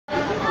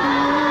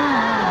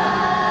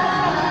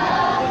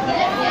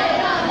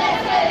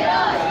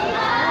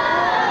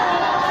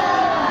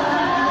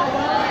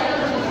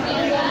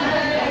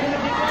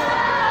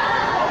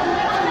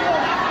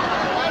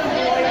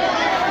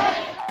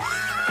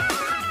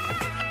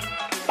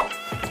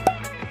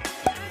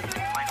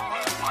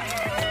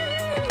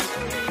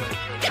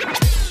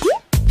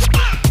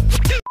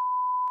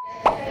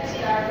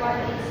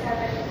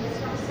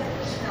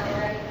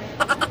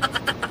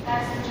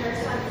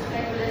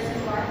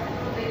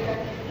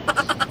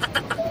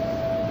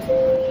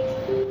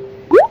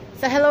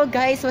So hello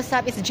guys, what's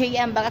up? It's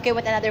JM back again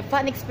with another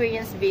fun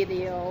experience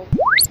video.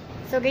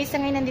 So guys,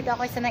 ngayon nandito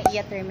ako sa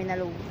NAIA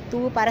Terminal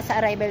 2 para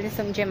sa arrival ni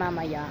Sungjay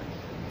mamaya.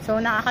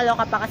 So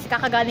nakakaloka pa kasi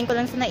kakagaling ko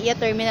lang sa NAIA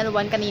Terminal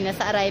 1 kanina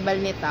sa arrival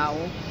ni Tao.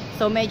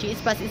 So medyo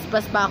ispas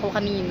pa ako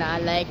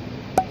kanina, like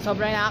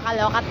sobrang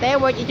nakakaloka.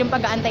 Worth it yung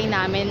pag-aantay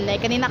namin.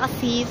 Like kanina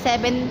kasi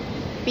 7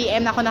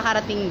 PM na ako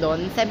nakarating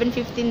doon.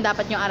 7:15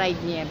 dapat yung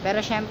arrive niya. Pero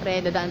syempre,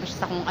 dadaan pa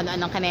siya sa kung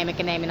ano-anong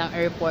kaneme-kaneme ng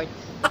airport.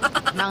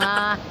 Mga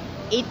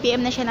 8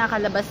 PM na siya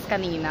nakalabas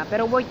kanina.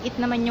 Pero worth it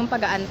naman yung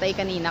pag-aantay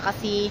kanina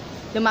kasi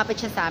lumapit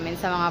siya sa amin,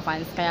 sa mga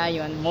fans.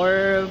 Kaya yun,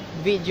 more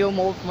video,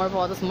 more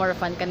photos, more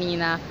fun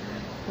kanina.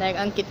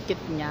 Like, ang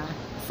cute-cute niya.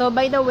 So,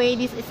 by the way,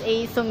 this is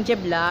a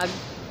Sungjay vlog.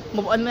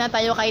 Move on muna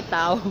tayo kay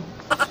Tao.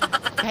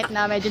 Kahit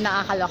na medyo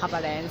nakakaloka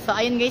pa rin. So,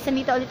 ayun guys,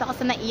 nandito ulit ako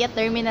sa NAIA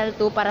Terminal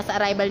 2 para sa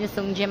arrival ni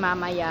Sungjay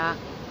mamaya.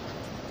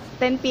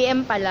 10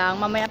 PM pa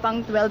lang. Mamaya pang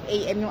 12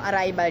 AM yung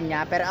arrival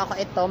niya. Pero ako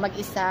ito,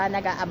 mag-isa,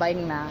 nag-aabay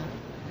na.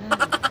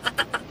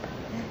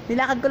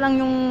 Nilakad ko lang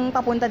yung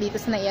papunta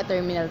dito sa NAIA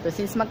Terminal 2.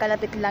 Since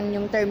magkalapit lang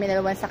yung Terminal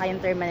 1 saka yung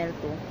Terminal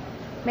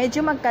 2. Medyo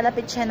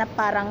magkalapit siya na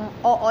parang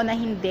oo na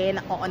hindi,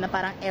 na oo na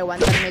parang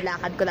ewan. Pero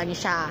nilakad ko lang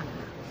siya.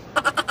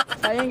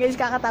 So, ayun guys,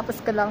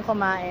 kakatapos ko lang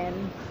kumain.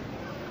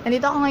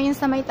 Nandito ako ngayon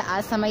sa may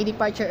taas, sa may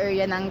departure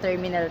area ng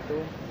Terminal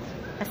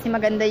 2. Kasi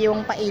maganda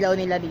yung pailaw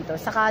nila dito.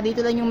 Saka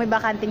dito lang yung may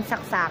bakanting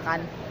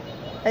saksakan.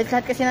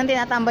 Lahat kasi nang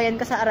tinatambayan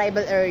ko sa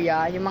arrival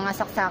area, yung mga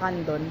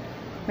saksakan doon,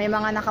 may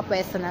mga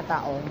nakapwesto na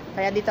tao.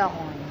 Kaya dito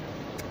ako ngayon.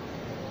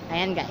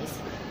 Ayan guys,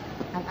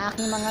 ang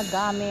aking mga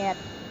gamit.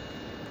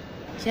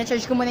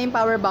 Sinacharge ko muna yung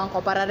power bank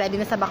ko para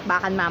ready na sa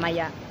bakbakan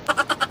mamaya.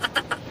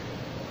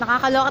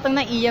 Nakakaloka itong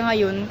NAIA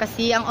ngayon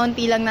kasi ang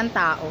onti lang ng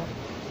tao.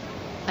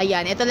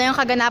 Ayan, ito lang yung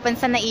kaganapan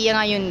sa NAIA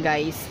ngayon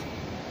guys.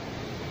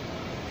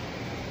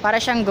 Para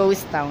siyang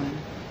ghost town.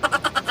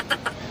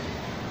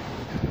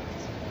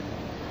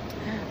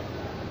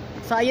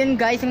 So ayun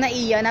guys, yung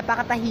NAIA,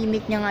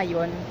 napakatahimik niya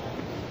ngayon.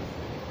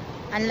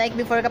 Unlike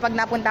before kapag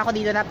napunta ako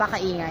dito,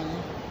 napakaingay.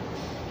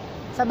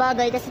 Sa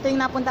bagay, kasi ito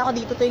yung napunta ako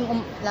dito, ito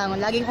yung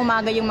laging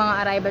umaga yung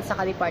mga arrival sa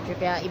departure.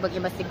 Kaya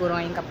ibang-iba siguro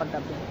ngayon kapag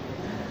gabi.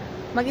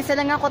 Mag-isa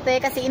lang ako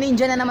kasi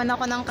in-enjoy na naman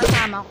ako ng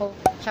kasama ko.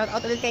 Shout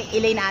out ulit kay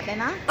Elaine natin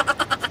ha.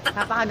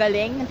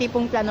 Napakagaling. Yung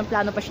tipong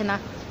plano-plano pa siya na,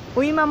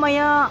 uy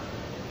mamaya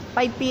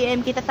 5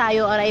 PM kita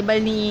tayo,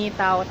 arrival ni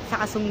Tao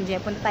sa Sungjay,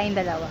 punta tayong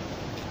dalawa.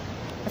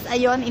 Tapos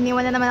ayun,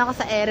 iniwan na naman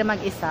ako sa ere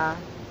mag-isa.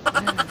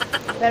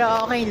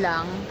 Pero okay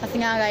lang.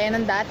 Kasi nga gaya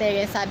ng dati,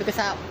 sabi ko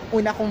sa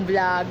una kong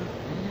vlog,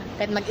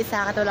 kahit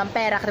mag-isa, kahit walang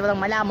pera, kahit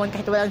walang malamon,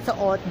 kahit walang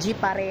suot, G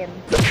pa rin.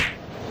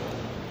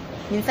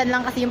 Minsan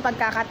lang kasi yung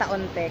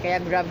pagkakataon kaya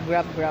grab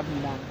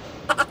lang.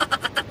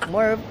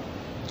 More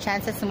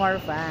chances, more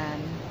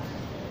fun.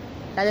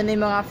 Lalo na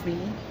yung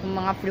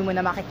mga free mo na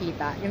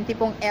makikita. Yung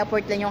tipong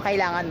effort lang yung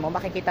kailangan mo,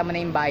 makikita mo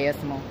na yung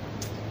bias mo.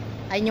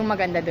 Ayun yung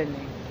maganda dun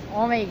eh.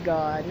 Oh my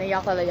god,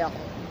 naiyak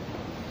ako.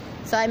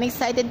 So I'm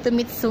excited to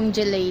meet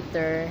Sungjay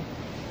later.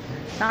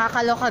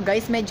 Nakakaloka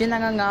guys, medyo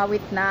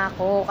nangangawit na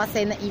ako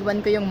kasi naiwan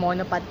ko yung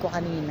monopod ko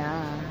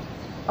kanina.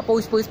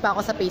 Post pa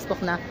ako sa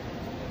Facebook na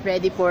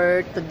ready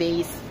for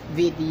today's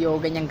video,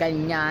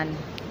 ganyan.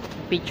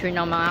 Picture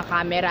ng mga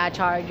camera,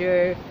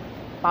 charger,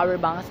 power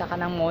bank, saka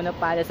ng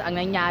monopod. Ang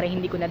nangyari,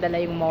 hindi ko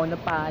nadala yung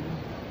monopod.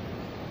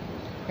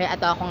 Kaya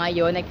ito ako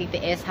ngayon,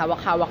 nagtitiis,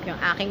 hawak-hawak yung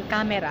aking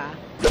camera.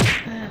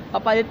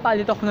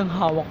 Papalit-palit ako ng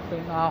hawak ko.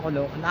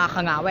 Nakakuloka,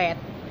 nakakangawit.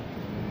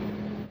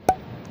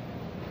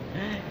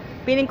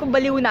 Piling ko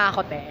baliw na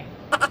ako,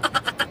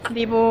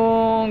 Hindi mo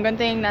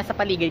ganito yung nasa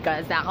paligid ka.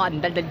 Sa ako,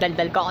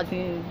 dal ko ako.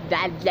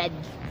 Dal.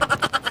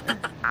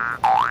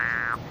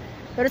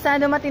 Pero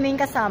sana dumating na yung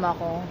kasama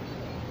ko.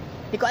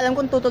 Hindi ko alam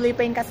kung tutuloy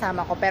pa yung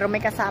kasama ko, pero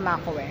may kasama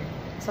ako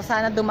So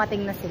sana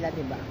dumating na sila,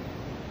 diba?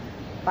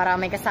 Para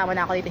may kasama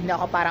na ako dito, hindi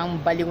ako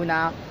parang baliw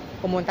na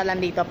pumunta lang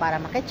dito para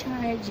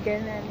makicharge,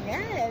 ganun.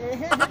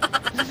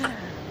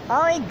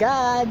 Oh my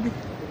god!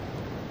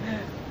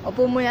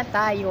 Upo muna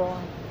tayo.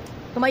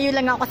 Tumayo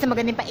lang ako kasi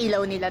magandang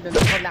pailaw nila doon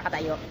kung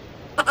nakatayo.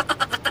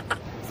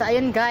 So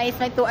ayun guys,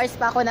 may 2 hours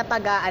pa ako na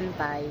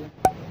pag-aantay.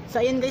 So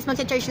ayun guys,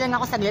 mag-charge lang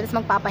ako saglit,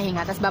 tapos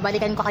magpapahinga, tapos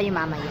babalikan ko kayo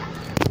mamaya.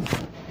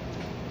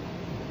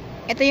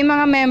 Ito yung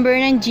mga member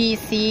ng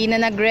GC na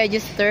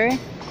nag-register.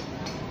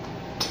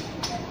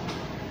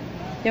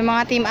 Yung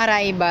mga team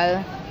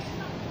arrival.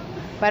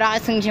 Para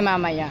kay Sungjay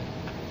mamaya.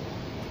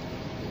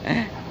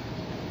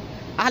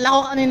 Akala ko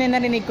kanina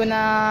narinig ko na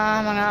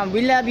mga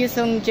we love you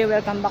Sungjay,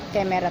 welcome back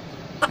camera.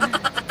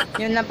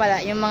 Yun lang pala,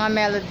 yung mga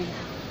melody.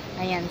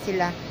 Ayan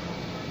sila.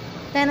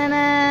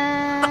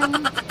 Tananan!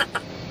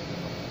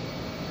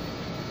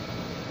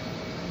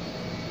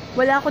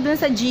 Wala ako dun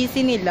sa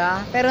GC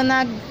nila, pero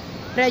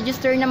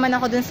nag-register naman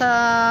ako dun sa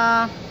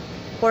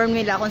form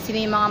nila kung sino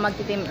yung mga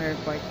magti-team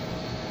airport.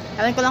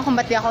 Alam ko lang kung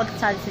ba't di ako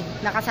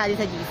nakasali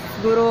sa GC.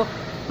 Siguro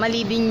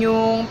mali din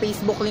yung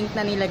Facebook link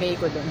na nilagay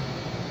ko dun.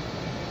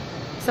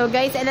 So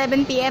guys,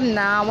 11 PM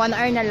na, 1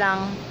 hour na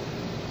lang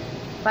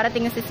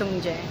parating na si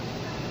Sungjay.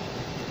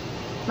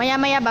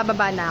 Maya-maya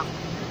bababa na ako.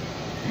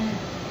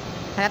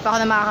 Hanap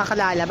ako ng mga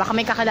kakilala. Baka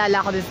may kakilala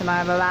ako dun sa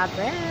mga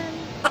babae.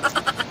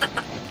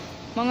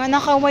 Mga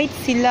naka-white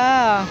sila.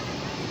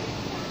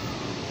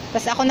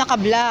 Tapos ako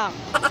naka-black.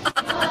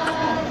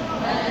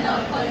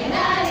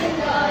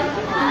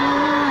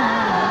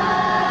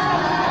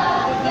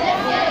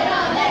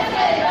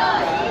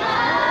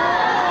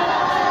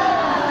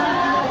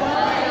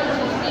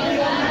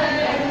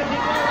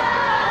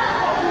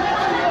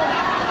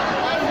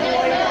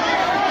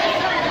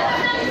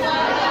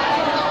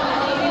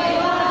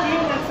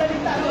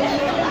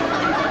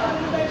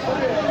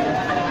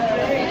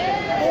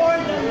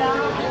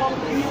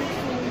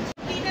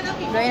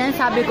 Gaya ng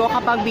sabi ko,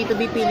 kapag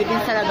B2B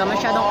Philippines talaga,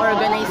 masyadong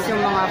organized yung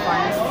mga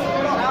fans.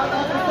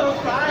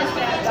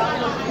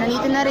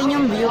 Nandito na rin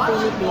yung View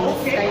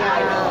Philippines, kaya...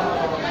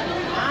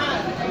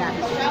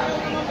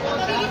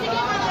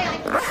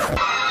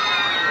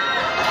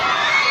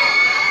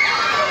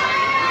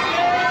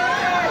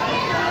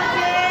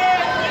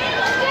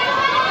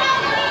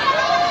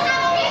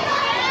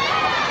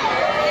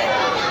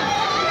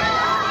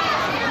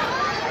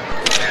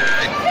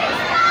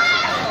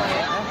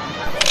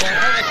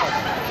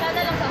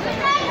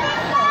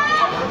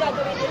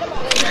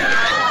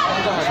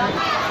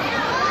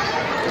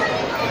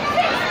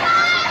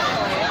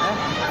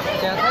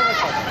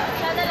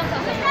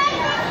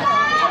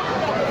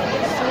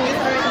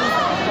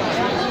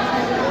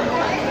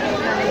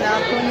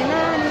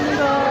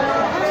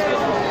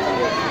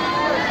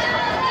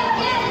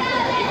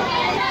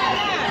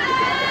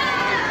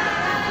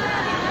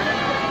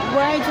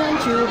 Why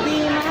don't you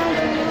be my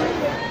girl?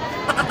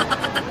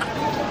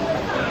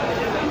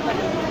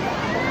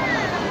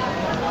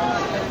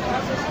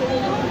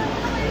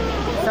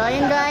 So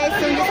ayun guys,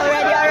 Sungj's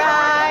already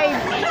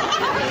arrived.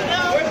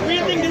 We're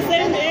breathing the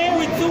same air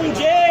with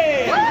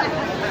Sungjay.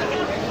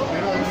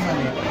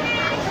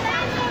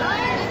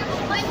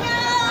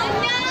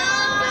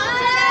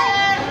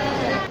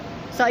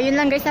 So ayun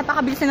lang guys,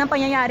 napakabilis na ng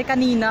pangyayari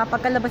kanina.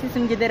 Pagkalabas ni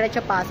Sungjay, diretso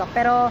pasok.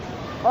 Pero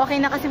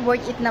okay na kasi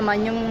worth it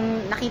naman yung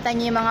nakita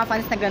niya yung mga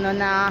fans na gano'n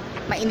na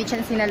mainit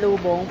siya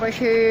sinalubong. For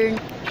sure,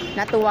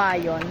 natuwa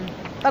yun.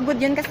 Pagod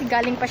yun kasi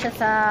galing pa siya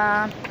sa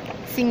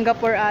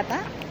Singapore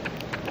ata.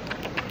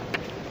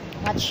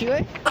 Not sure.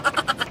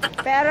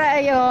 Pero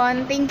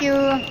ayun, thank you.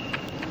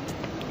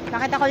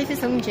 Nakita ko din si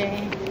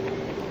Sungjay.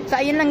 So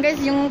ayun lang guys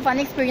yung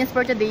fun experience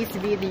for today's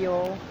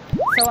video.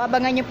 So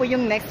abangan nyo po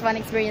yung next fun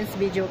experience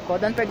video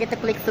ko. Don't forget to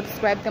click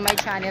subscribe to my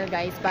channel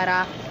guys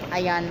para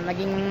ayan,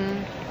 maging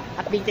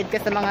updated ka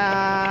sa mga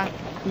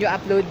new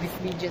upload these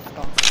videos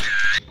ko.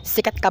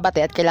 Sikat ka ba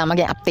at kailangan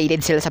maging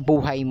updated sila sa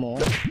buhay mo?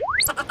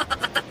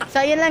 So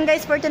ayun lang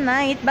guys for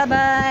tonight. Bye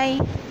bye.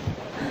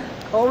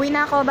 Uwi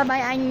na ako. Bye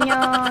bye.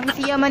 Annyeong.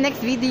 See you on my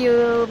next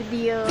video.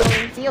 See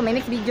you on my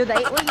next video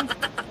dahil.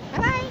 Uy.